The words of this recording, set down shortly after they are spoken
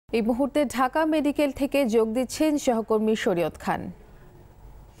এই মুহূর্তে ঢাকা মেডিকেল থেকে যোগ দিচ্ছেন সহকর্মী শরীয়ত খান।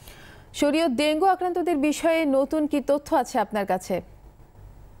 শরীয়ত, ডেঙ্গু আক্রান্তদের বিষয়ে নতুন কি তথ্য আছে আপনার কাছে?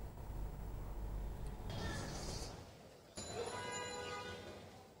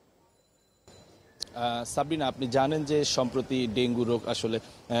 সাবরিনা, আপনি জানেন যে সম্প্রতি ডেঙ্গু রোগ আসলে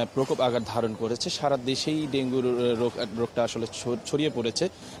প্রকোপ আকার ধারণ করেছে। সারা দেশেই ডেঙ্গু রোগটা আসলে ছড়িয়ে পড়েছে।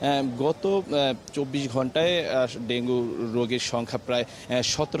 গত 24 ঘন্টায় ডেঙ্গু রোগীর সংখ্যা প্রায়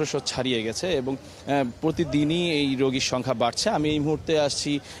 1700 ছাড়িয়ে গেছে এবং প্রতিদিনই এই রোগীর সংখ্যা বাড়ছে। আমি এই মুহূর্তে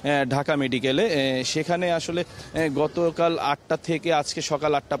আসছি ঢাকা মেডিকেলে। সেখানে আসলে গতকাল 8টা থেকে আজকে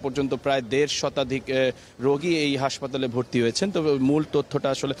সকাল 8টা পর্যন্ত প্রায় 1.5 শতাধিক রোগী এই হাসপাতালে ভর্তি হয়েছেন। তবে মূল তথ্যটা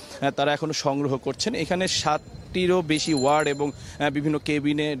আসলে তারা এখনো সংগ্রহ করছেন। এখানে 7টিরও বেশি ওয়ার্ড এবং বিভিন্ন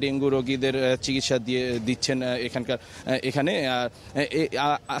কেবিনে ডেঙ্গু রোগীদের চিকিৎসা দিচ্ছেন এখানে।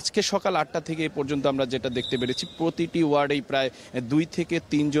 আজকে সকাল 8টা থেকে এ পর্যন্ত আমরা যেটা দেখতে পেরেছি, প্রতিটি ওয়ার্ডেই প্রায় 2 থেকে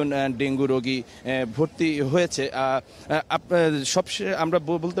 3 জন ডেঙ্গু রোগী ভর্তি হয়েছে। সবশেষে আমরা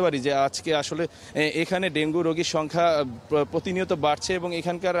বলতে পারি যে আজকে আসলে এখানে ডেঙ্গু রোগীর সংখ্যা প্রতিনিয়ত বাড়ছে এবং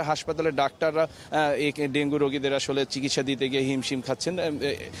এখানকার হাসপাতালের ডাক্তাররা ডেঙ্গু রোগীদের আসলে চিকিৎসা দিতে গিয়ে হিমশিম খাচ্ছেন।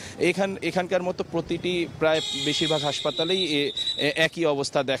 এখানকার মতো প্রতিটি প্রায় বেশিরভাগ হাসপাতালেই একই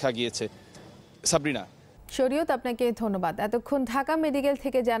অবস্থা দেখা গিয়েছে। সাবরিনা। শরীয়ত, আপনাকে ধন্যবাদ। এতক্ষণ ঢাকা মেডিকেল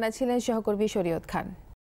থেকে জানাচ্ছিলেন সহকর্মী শরীয়ত খান।